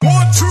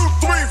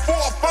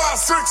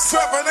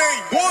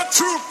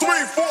2,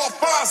 3, 4,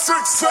 5,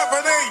 6,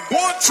 7, 8.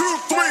 1, 2,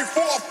 3,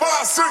 4,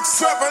 5, 6,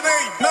 7,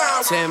 8,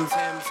 9. Tim.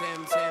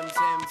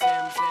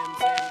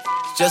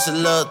 Just a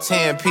little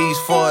 10-piece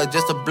for it,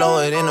 just to blow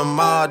it in the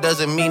mall.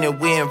 Doesn't mean that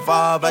we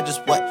involved. I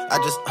just put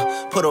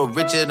a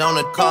Richard on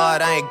the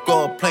card. I ain't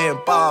go playing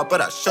ball,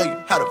 but I'll show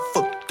you how the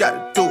fuck you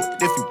gotta do it.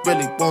 If you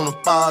really wanna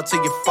fall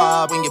till you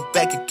fall when you're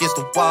back against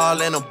the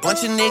wall. And a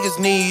bunch of niggas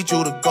need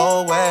you to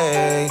go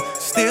away.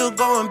 Still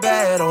going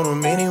bad on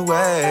them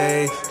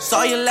anyway.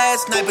 Saw you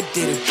last night but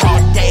did it all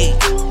day.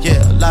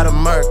 Yeah, a lot of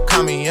murk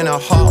caught me in a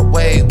hard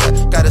way.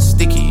 Got a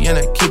sticky and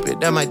I keep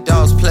it at my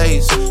dog's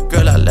place.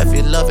 Girl, I left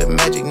you love it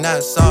magic, not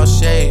it's all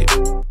shade.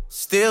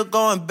 Still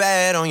going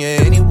bad on you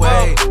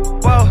anyway.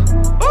 Whoa,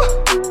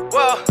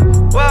 whoa,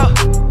 whoa,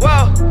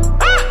 whoa.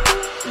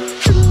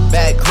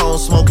 Back home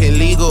smoking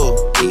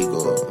legal.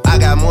 I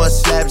got more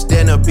slaps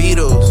than the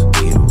Beatles.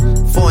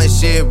 Foreign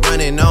shit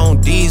running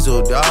on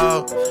diesel,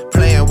 dawg.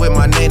 Playing with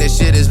my name, that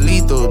shit is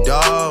lethal,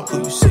 dawg.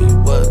 Who you say you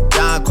was?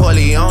 Don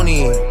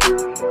Corleone.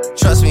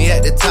 Trust me,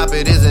 at the top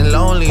it isn't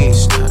lonely.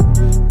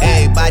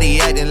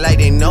 Everybody acting like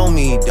they know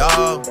me,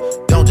 dawg.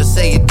 Don't just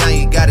say it down,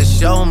 you gotta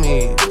show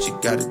me what you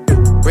gotta do.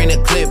 Bring the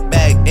clip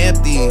back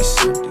empty.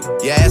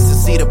 You asked to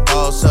see the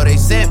ball, so they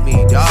sent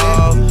me,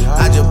 dawg.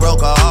 I just broke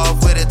her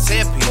off with a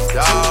 10-piece,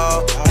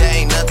 dawg. There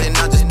ain't nothing,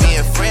 I'm just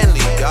being friendly,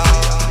 dawg.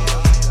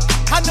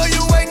 I know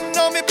you waiting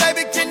on me,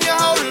 baby, can you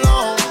hold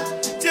on?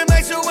 Just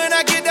make sure when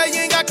I get there,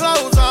 you ain't got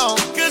clothes on.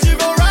 Cause you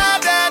gon'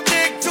 ride that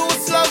dick to a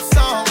slow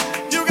song.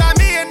 You got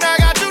me and I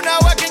got you, now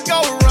what can go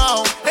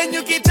wrong? And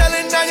you keep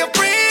telling all your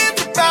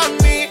friends about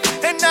me.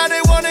 And now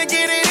they wanna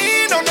get it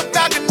in on the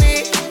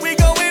balcony. We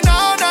going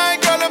all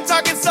night, girl, I'm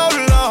talking so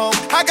long.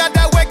 I got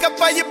that wake up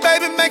for you,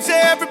 baby, make sure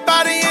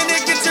everybody in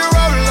it get your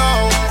roll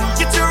on.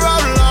 Get your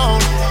roll on.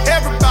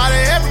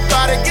 Everybody,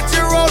 get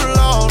your roll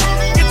on.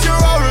 Get your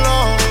roll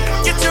on.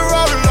 Get your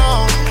roll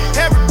on.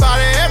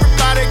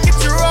 Everybody, get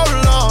your roll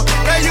on.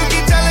 Now you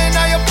keep telling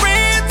all your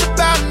friends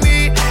about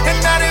me. And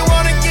now they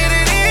wanna get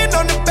it in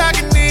on the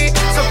balcony.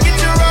 So get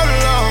your roll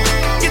on.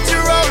 Get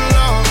your roll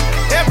on.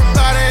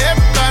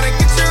 Everybody,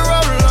 get your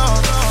roll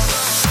on.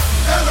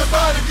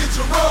 Everybody get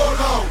your roll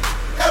on.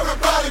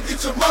 Everybody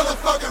get your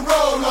motherfucking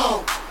roll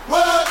on.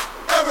 What?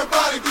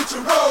 Everybody get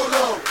your roll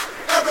on.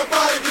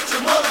 Everybody get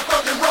your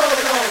motherfucking roll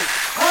on.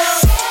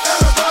 What?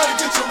 Everybody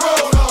get your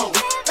roll on.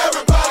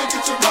 Everybody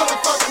get your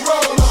motherfucking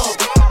roll on.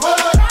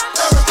 What?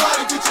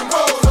 Everybody get your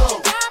roll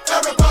on.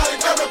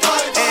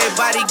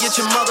 Everybody get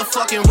your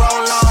motherfucking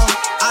roll on.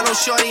 I know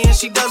shorty and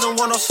she doesn't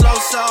want no slow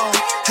song.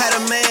 Had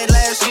a man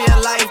last year,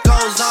 life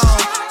goes on.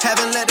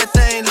 Haven't let the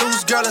thing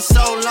loose, girl, in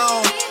so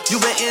long. You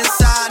been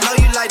inside, know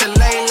you like to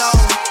lay low.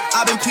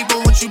 I've been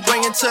peeping what you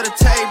bringing to the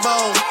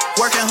table.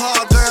 Working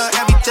hard, girl,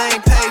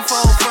 everything paid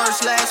for.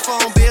 First, last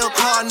phone bill,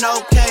 car,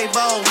 no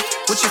cable.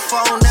 With your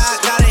phone out,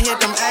 gotta hit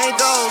them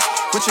angles.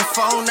 With your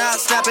phone out,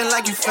 snapping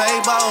like you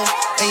Fable.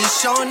 And you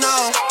showing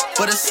off,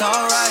 but it's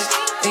alright.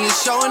 And you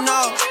showing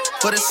off,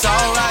 but it's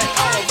alright.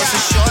 It's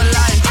a short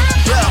life,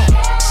 yeah.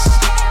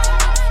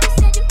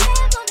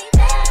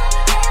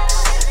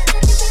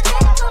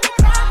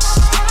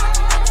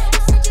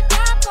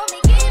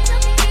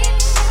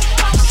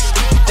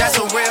 That's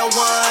a real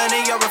one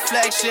in your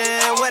reflection.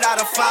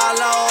 Without a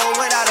follow,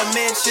 without a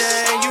mention.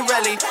 You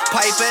really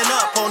piping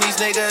up on these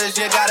niggas.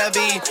 You gotta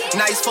be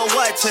nice for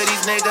what to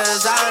these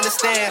niggas? I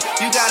understand.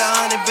 You got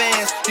 100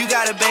 bands, you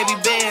got a baby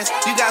Benz,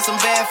 you got some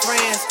bad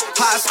friends.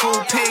 High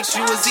school pics,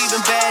 you was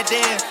even bad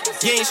then.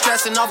 You ain't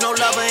stressing off no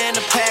lover in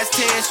the past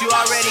tense. You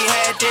already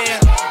had them.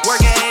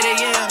 Work at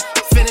 8 a.m.,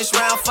 finish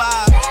round 5.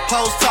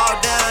 Post talk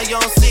down, you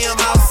don't see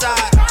them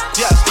outside.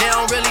 Yeah, they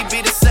don't really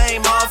be the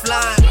same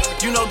offline.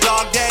 You know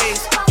dog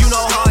days, you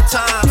know hard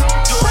times.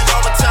 Doing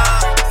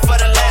overtime for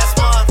the last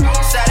month.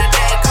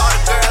 Saturday, call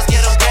the girls, get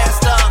them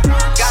gassed up.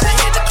 Gotta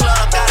hit the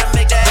club, gotta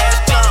make that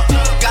ass jump.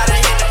 Gotta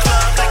hit the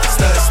club like it's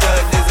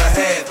Stunned is a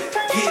habit,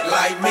 get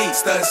like me.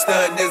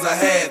 Stunned is a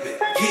habit,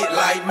 get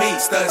like me.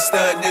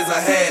 Stunned is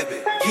a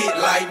habit, get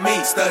like me.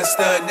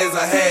 Stunned is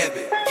a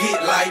habit,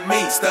 get like me.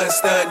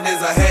 Stunned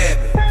is a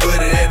habit, put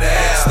it in the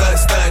air.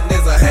 Stunned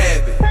is a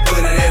habit, put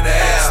it in the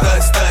air.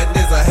 Stunned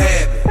is a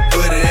habit,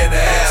 put it in the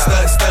air.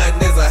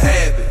 Stunned is a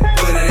habit,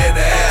 put it in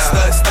the air.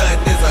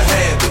 Stunned is a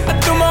habit. I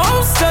do my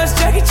own stunts,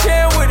 Jackie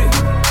Chan with it.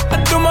 I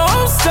do my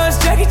own stunts,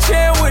 Jackie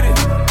Chan with it.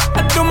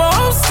 I do my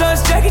own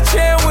stunts, Jackie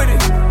Chan with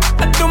it.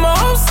 I do my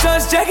own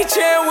stunts, Jackie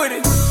Chan with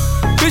it.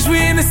 Bitch,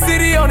 we in the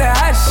city on that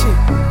hot shit.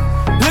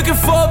 Looking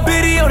for a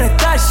biddy on that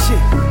thot shit.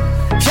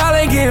 Y'all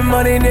ain't getting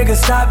money, nigga,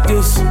 stop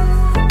this.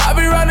 I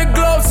be round the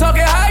globe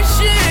talking high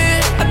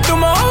shit. I do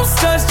my own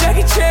stunts,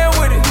 Jackie Chan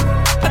with it.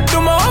 I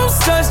do my own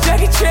stunts,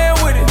 Jackie Chan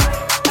with it.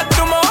 I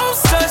do my own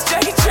stunts,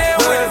 Jackie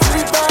Chan with it.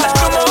 I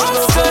do my own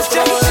stunts,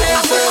 Jackie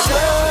Chan with it.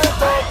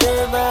 Que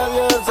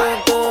nadie se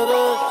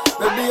entere.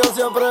 Baby, yo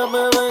siempre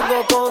me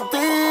vengo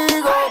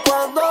contigo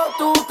cuando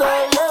tú te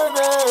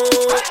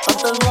vienes.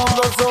 Ante el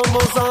mundo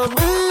somos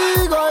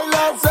amigos y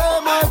la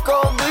hacemos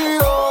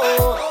escondido.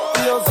 Y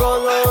yo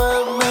solo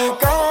en mi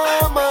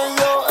cama y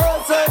yo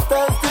ese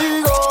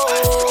testigo.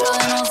 Lo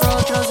de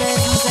nosotros es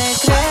un secreto.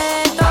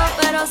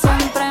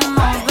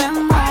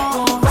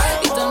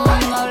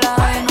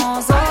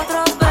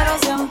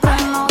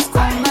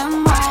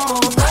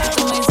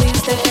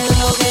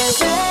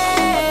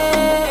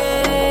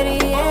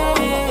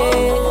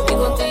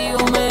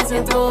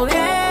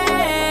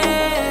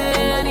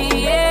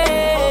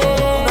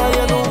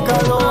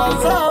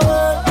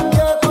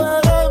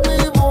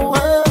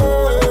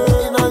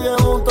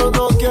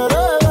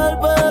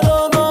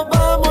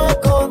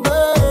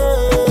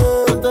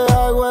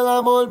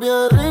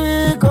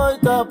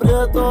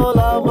 meto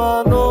la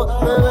mano.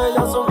 Bebé,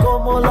 ya son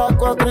como las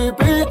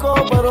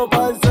 4:00, pero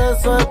para el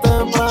sexo es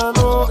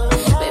temprano.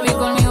 Baby,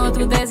 conmigo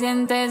tú te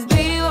sientes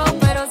vivo,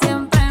 pero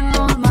siempre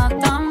nos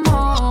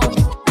matamos.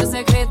 Los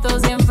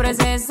secretos siempre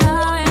se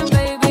saben,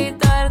 baby,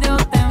 tarde o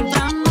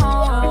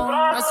temprano.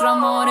 Nuestro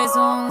amor es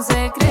un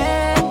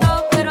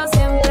secreto, pero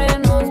siempre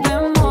nos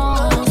vemos.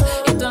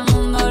 Y todo el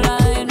mundo habla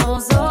de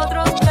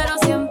nosotros, pero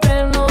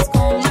siempre nos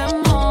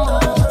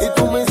comemos. Y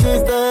tú me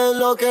hiciste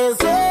enloquecer,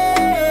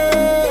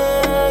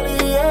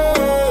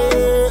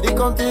 yeah. Y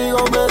contigo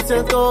me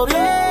siento bien.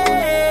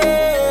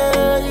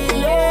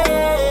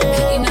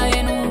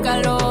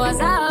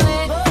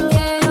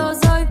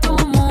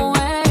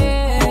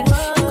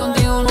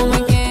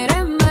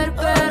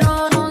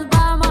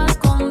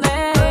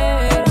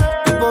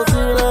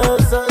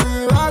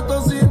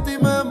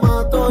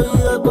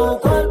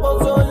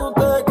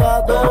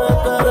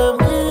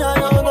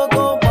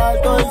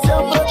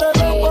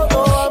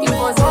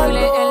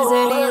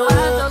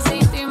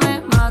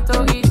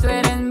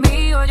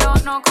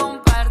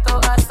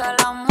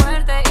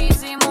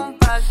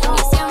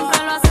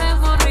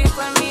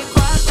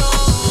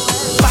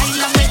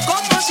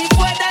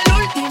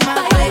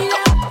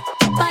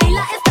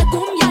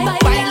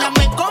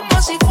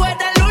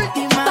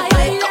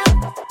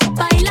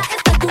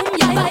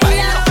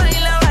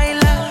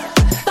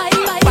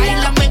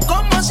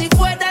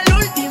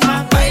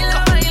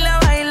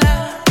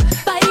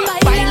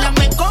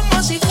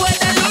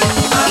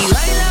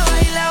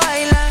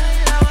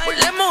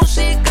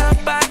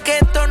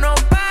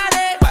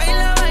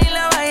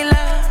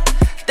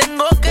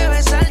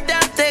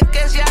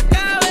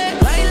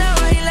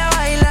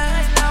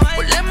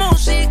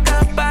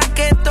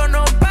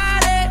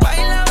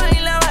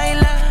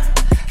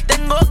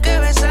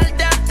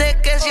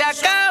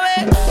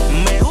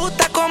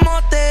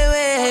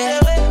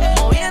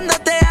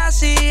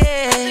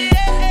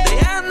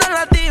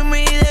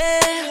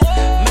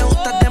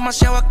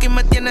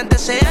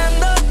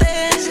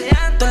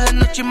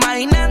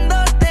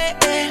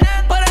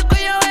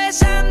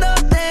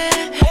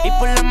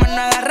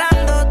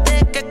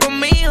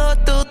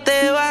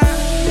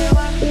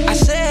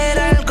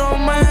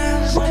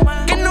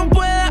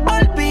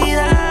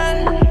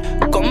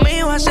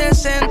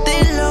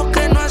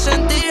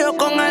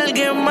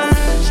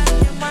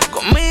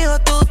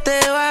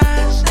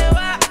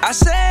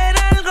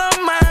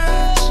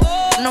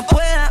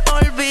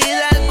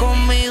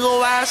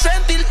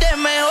 Sentirte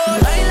mejor.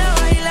 Baila,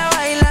 baila,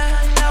 baila.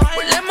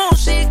 Ponle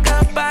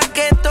música pa'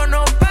 que esto no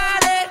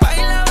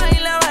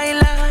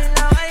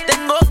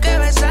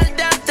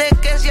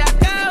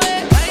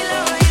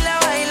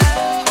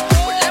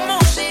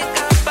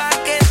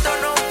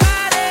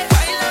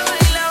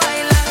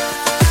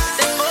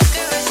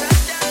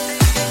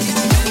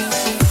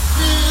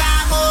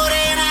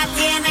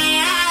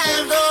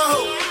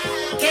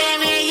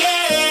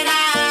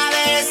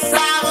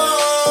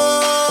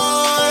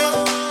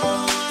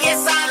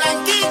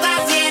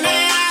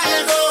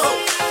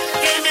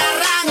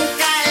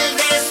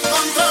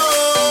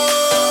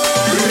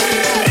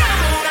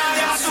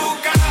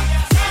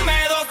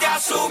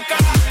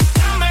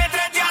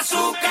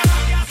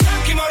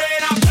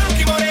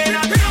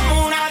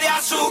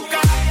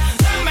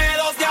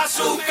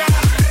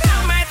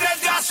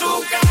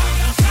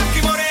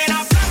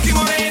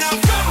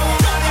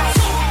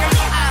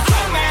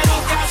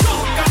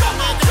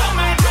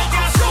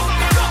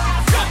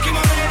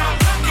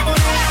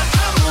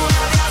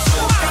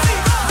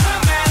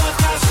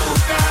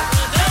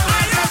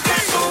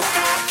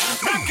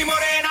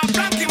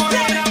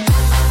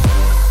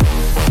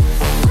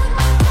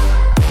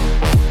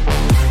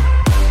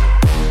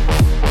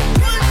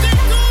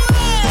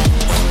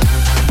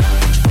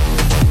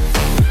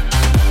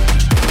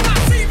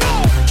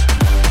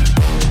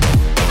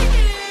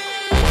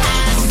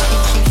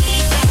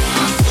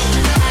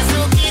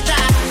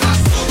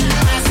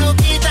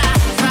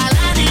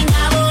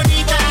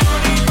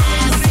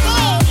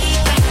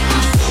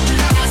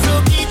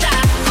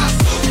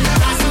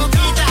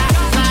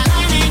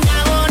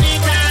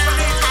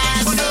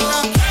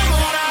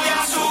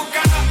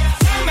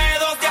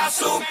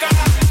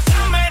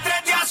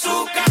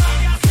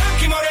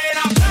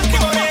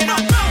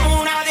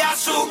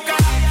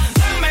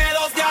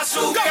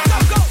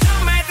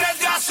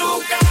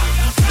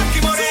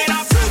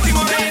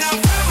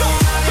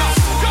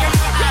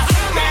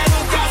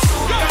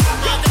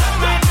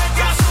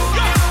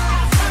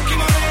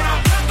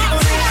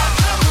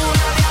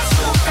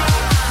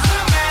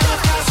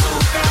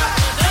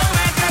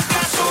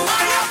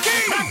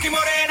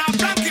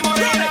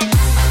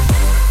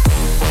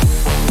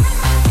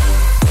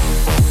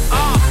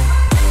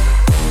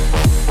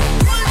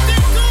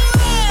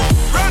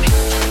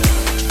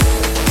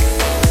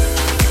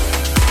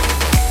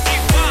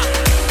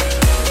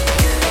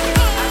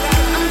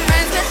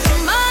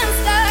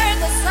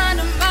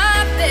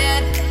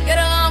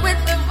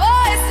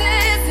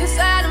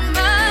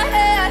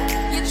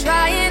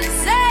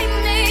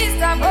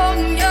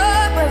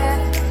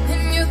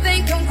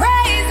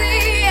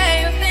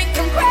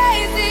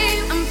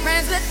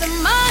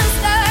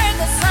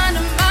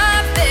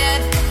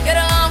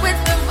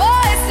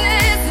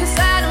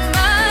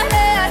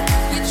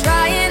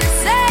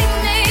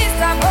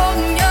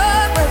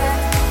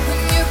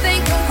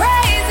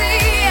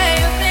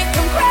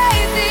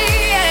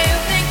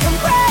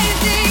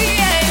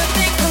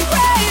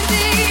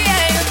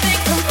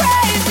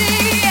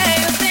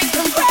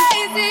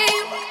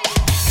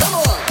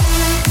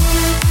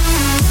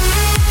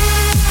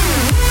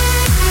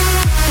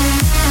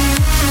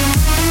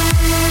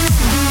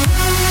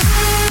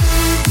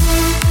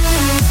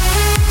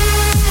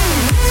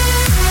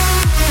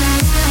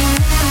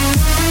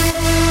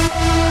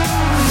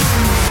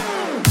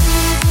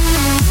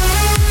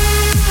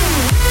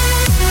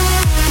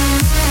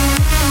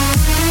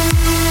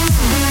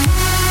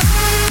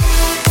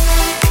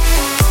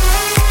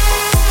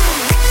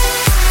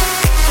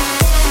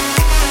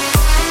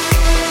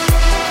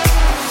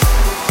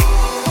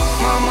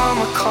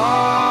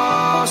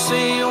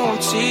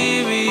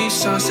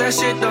sunset,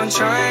 shit done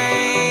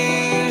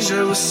changed.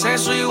 Ever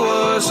since we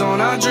was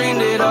on, I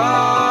dreamed it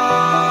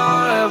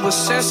all. Ever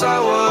since I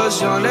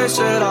was young, they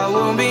said I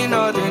wouldn't be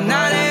nothing.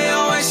 Now they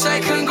always say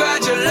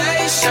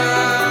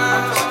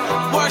congratulations.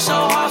 Worked so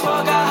hard,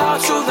 forgot how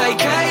to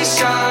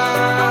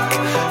vacation.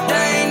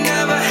 They ain't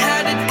never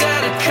had the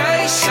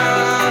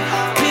dedication.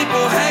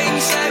 People hate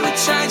and say we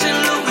changing,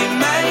 look, we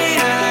made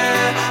it.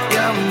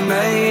 Yeah, we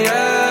made it.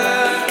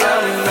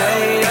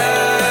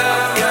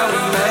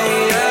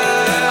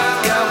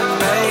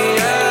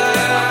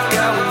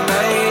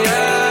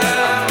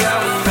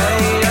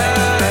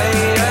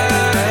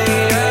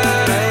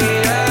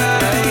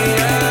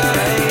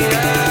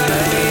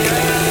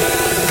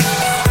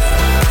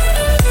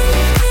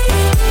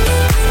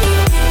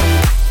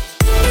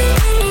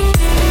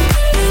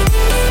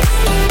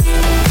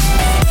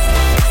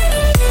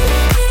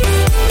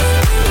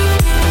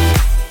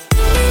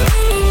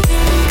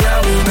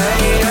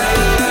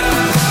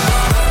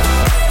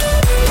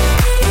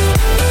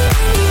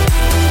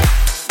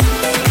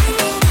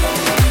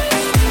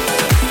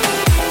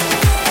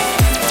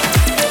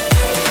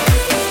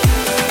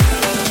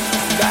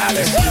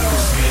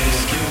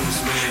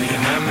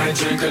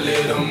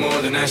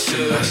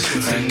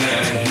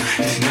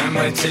 And I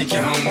might take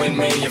you home with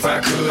me if I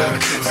could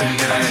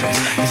tonight.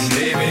 And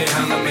baby,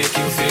 I'ma make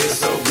you feel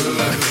so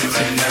good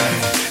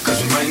tonight. 'Cause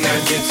we might not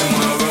get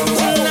tomorrow.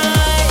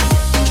 Tonight,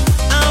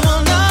 I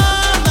will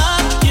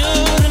love you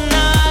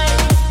tonight.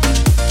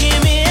 Give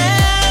me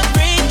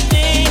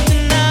everything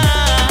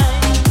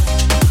tonight.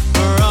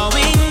 For all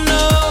we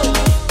know,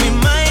 we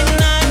might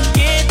not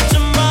get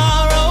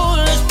tomorrow.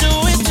 Let's do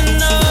it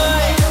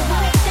tonight.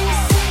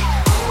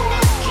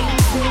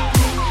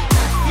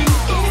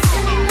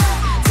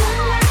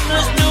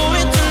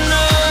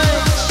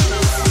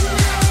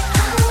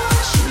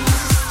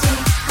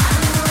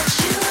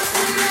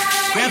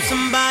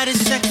 Somebody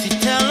sexy,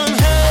 tell them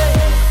hey.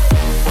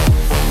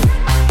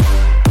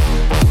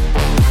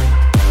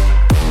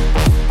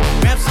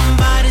 Grab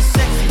somebody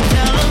sexy,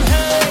 tell them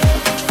hey.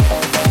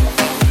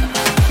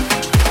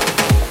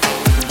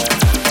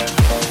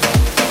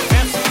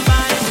 Grab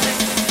somebody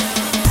sexy.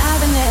 I've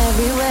been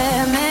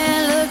everywhere, man,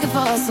 looking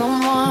for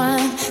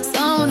someone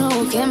who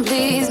can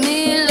please me,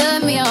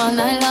 love me all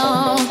night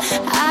long.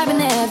 I've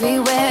been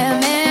everywhere,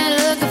 man,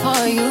 looking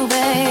for you,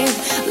 babe.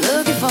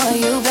 Looking for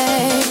you,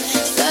 babe.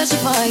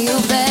 Searching for you,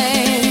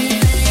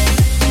 babe.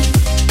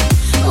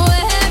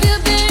 Where have you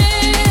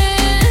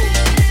been?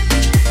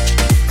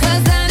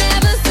 'Cause I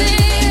never see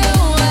you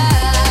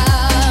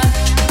out.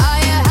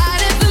 Are you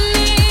hiding from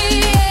me?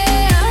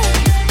 Yeah.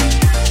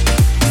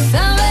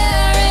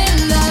 Somewhere in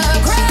the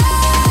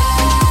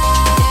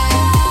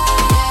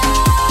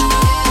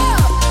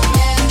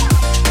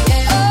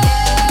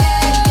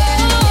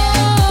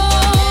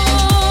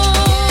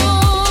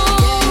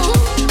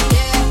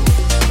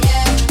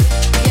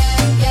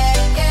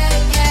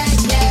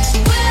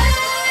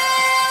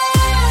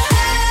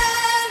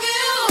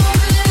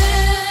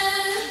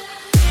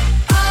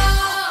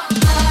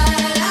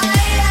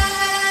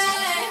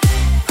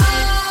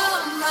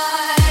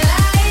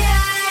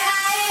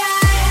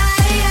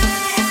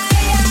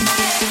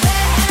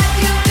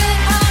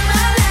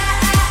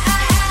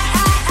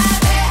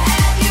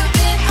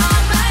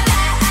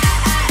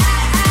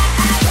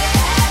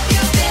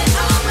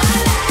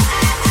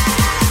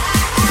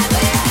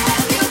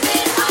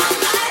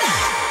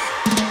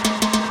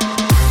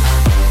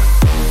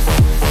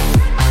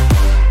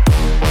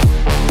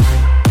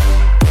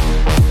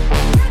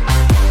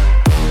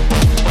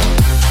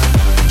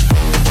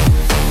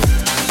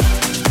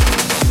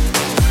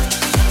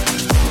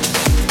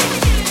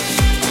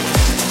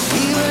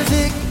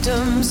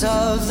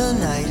of the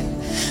night,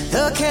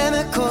 the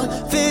chemical,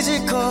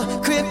 physical,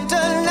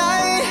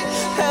 kryptonite,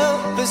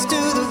 helpless to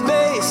the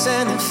base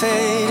and the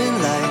fading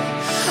light.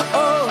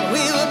 Oh, we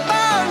were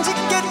bound to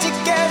get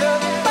together,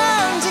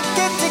 bound to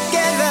get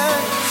together.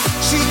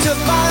 She took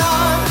my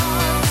arm,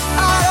 I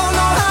don't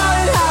know how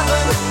it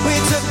happened. We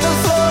took the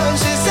floor and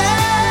she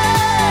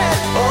said,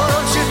 oh,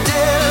 don't you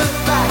dare look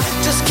back,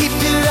 just keep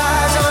your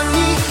eyes on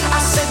me. I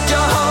said,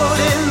 you're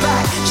holding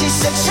back. She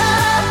said, shut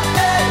up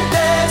and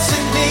dance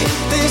with me.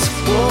 This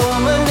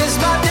woman is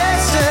my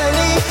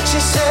destiny. She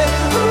said,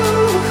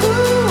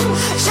 ooh,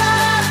 shut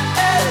up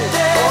and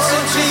dance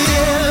with me.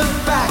 Look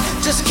back,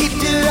 just keep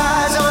your eyes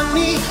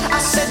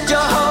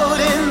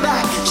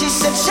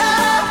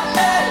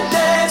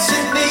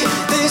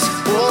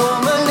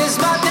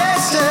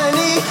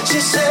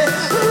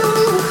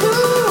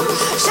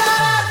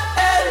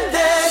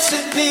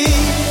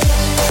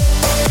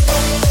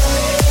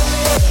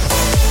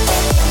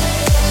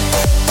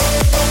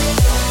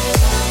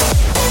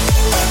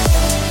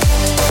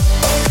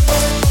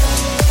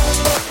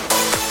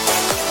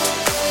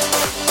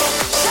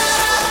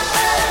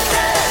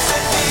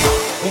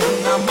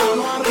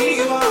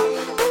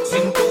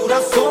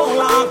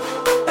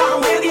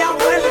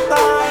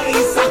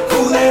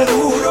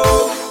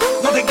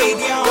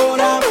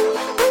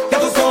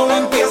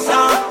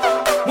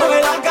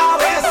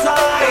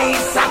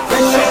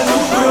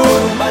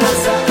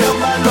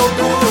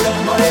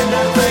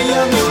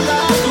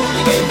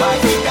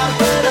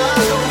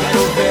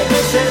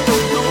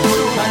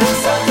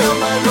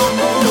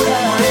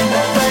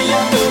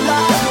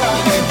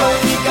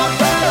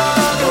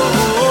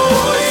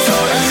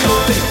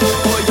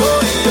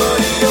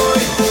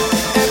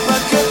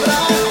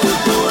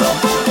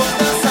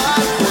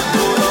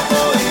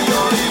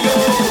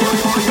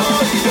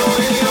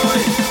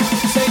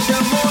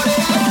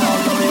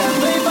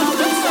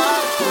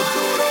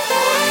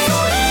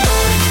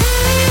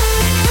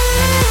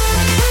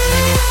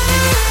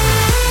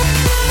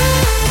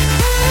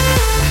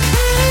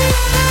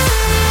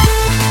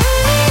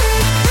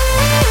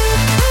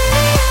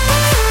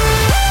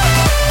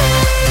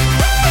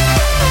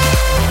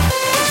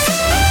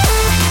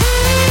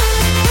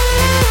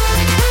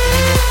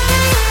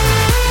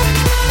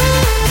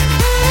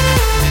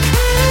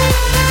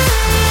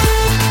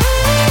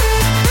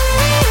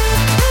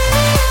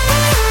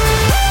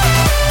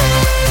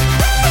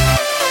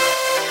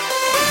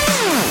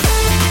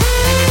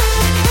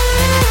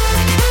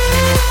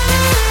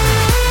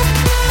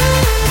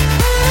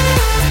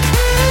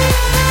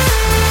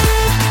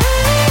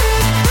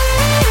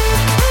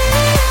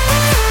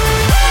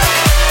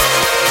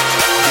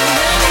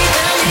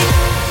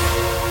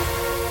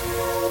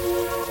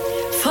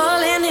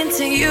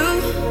you,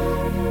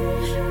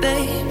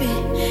 baby.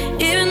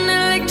 Even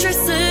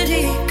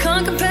electricity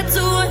can't compare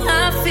to what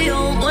I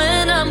feel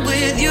when I'm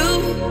with you.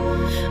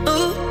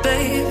 Oh,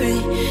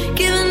 baby,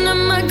 giving up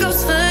my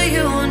ghost for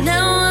you.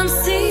 Now I'm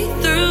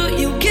see-through.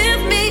 You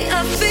give me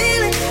a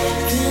feeling,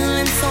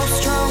 feeling so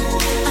strong.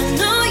 I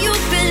know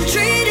you've been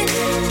treating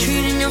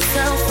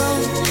yourself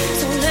wrong.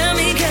 So let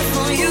me care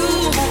for you.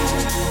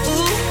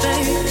 Ooh,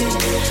 baby,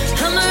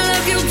 I'ma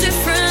love you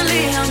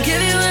differently. I'll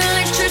give you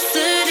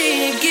electricity,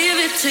 give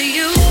it to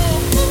you.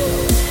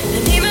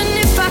 And even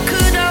if I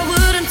could, I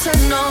wouldn't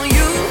turn on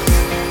you.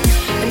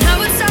 And I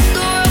would stop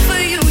the world for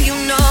you, you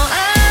know.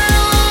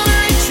 I'll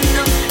let you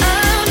know,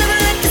 I'll never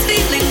let this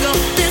feeling go.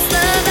 This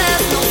love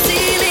has no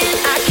ceiling,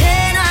 I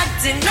cannot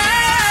deny.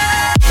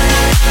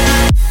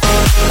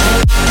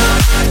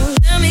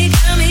 Tell me,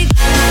 tell me.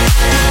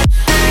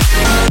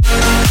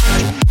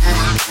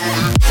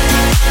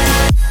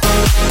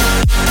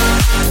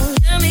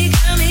 Tell me,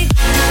 tell me.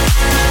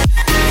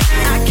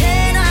 I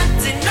cannot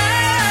deny.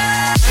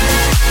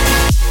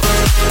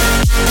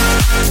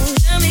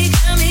 Tell me,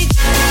 tell me.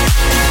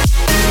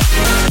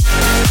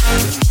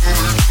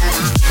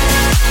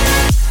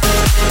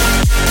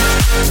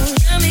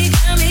 Tell me,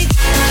 tell me.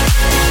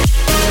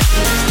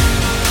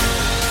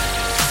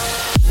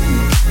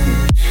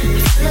 I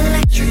feel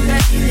electric,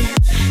 baby.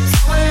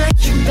 So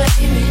electric,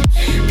 baby.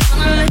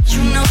 Wanna let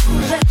you know,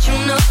 let you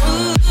know.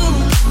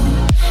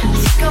 I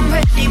think I'm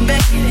ready,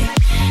 baby. I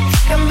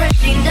think I'm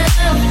ready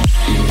now.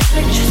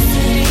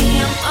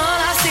 Electricity, all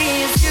I see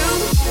is you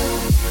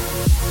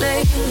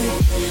lately.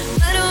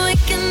 Wide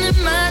awake and in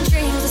my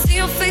dreams, I see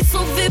your face so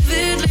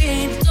vividly.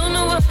 Don't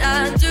know what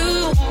I do.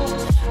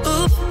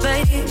 Ooh,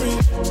 baby,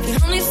 if you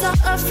only saw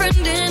a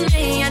friend in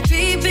me, I'd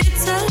be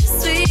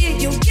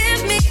bittersweet. You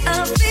give me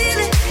a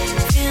feeling,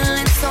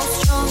 feeling so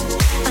strong.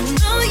 I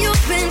know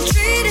you've been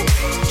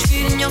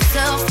treating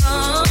yourself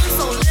wrong.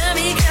 So let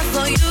me care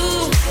for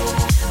you.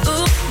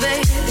 Ooh,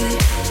 baby,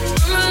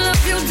 I'ma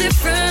love you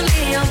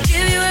differently. I'll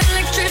give you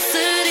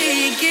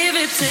electricity, give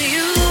it to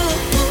you.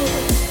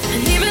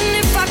 And even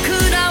if I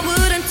could, I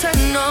wouldn't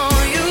turn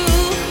on you.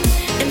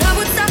 And I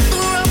would stop the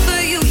world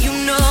for you, you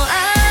know. I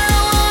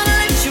wanna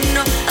let you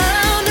know,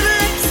 I'll never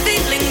let this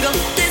feeling go.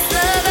 This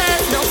love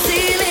has no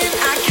ceiling,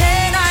 I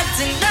cannot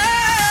deny.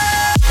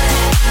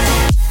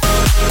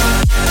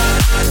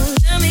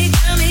 Tell me,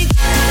 tell me.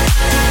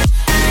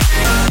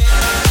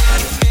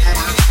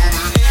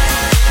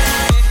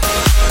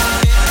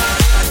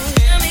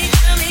 Tell me,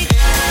 tell me.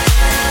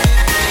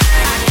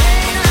 I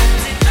cannot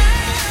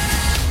deny.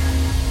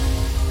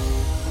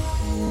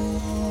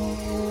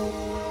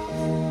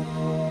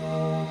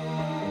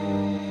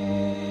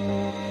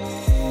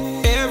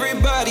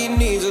 Everybody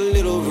needs a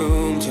little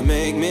room to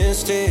make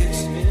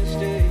mistakes.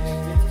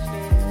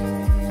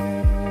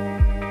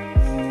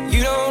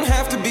 You don't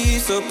have to be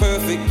so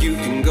perfect, you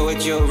can go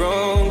at your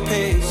own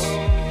pace.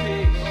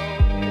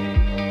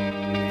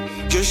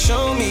 Just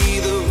show me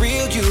the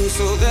real you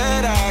so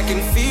that I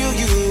can feel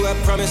you. I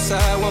promise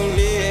I won't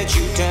let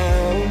you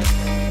down.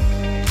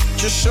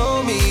 Just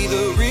show me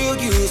the real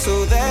you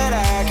so that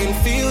I can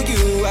feel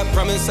you. I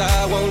promise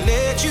I won't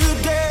let you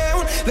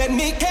down. Let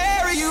me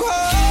carry you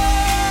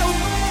home.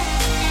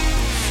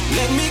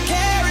 Let me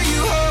carry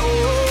you home.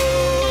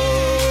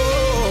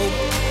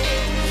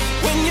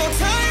 When you're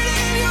tired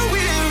and you're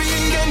weary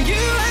and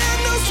you have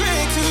no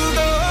strength to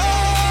go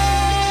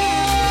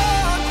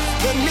on,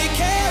 let me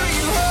carry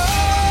you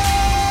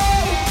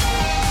home.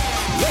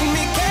 Let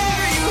me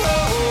carry you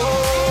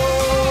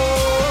home.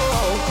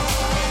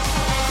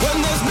 When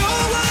there's no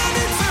one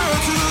to turn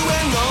to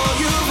and all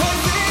you have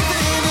faith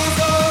in is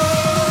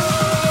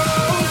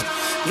gold,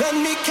 let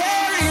me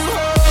carry you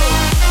home.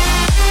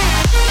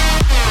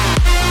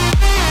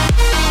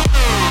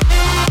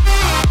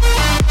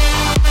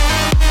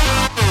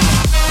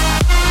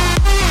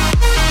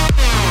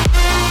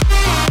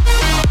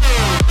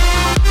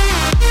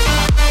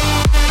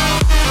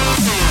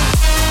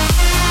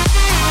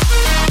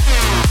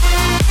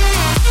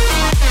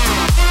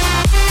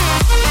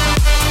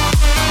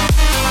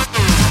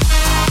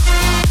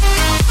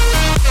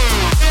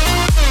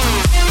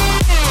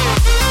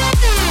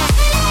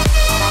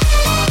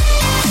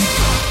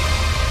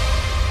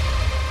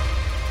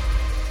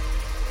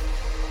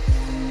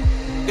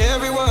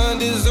 Everyone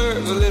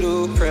deserves a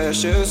little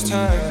precious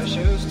time.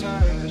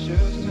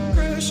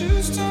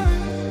 Precious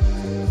time.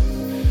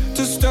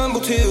 To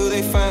stumble till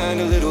they find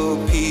a little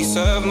peace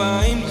of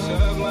mind.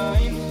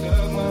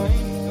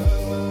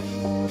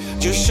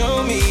 Just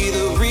show me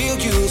the real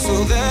you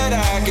so that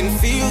I can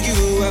feel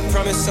you. I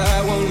promise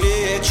I won't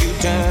let you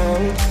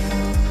down.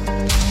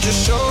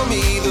 Just show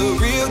me the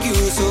real you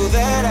so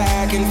that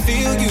I can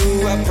feel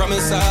you. I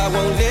promise I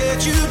won't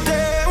let you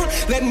down.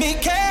 Let me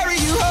carry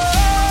you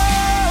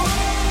home.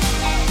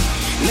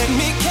 Let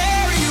me carry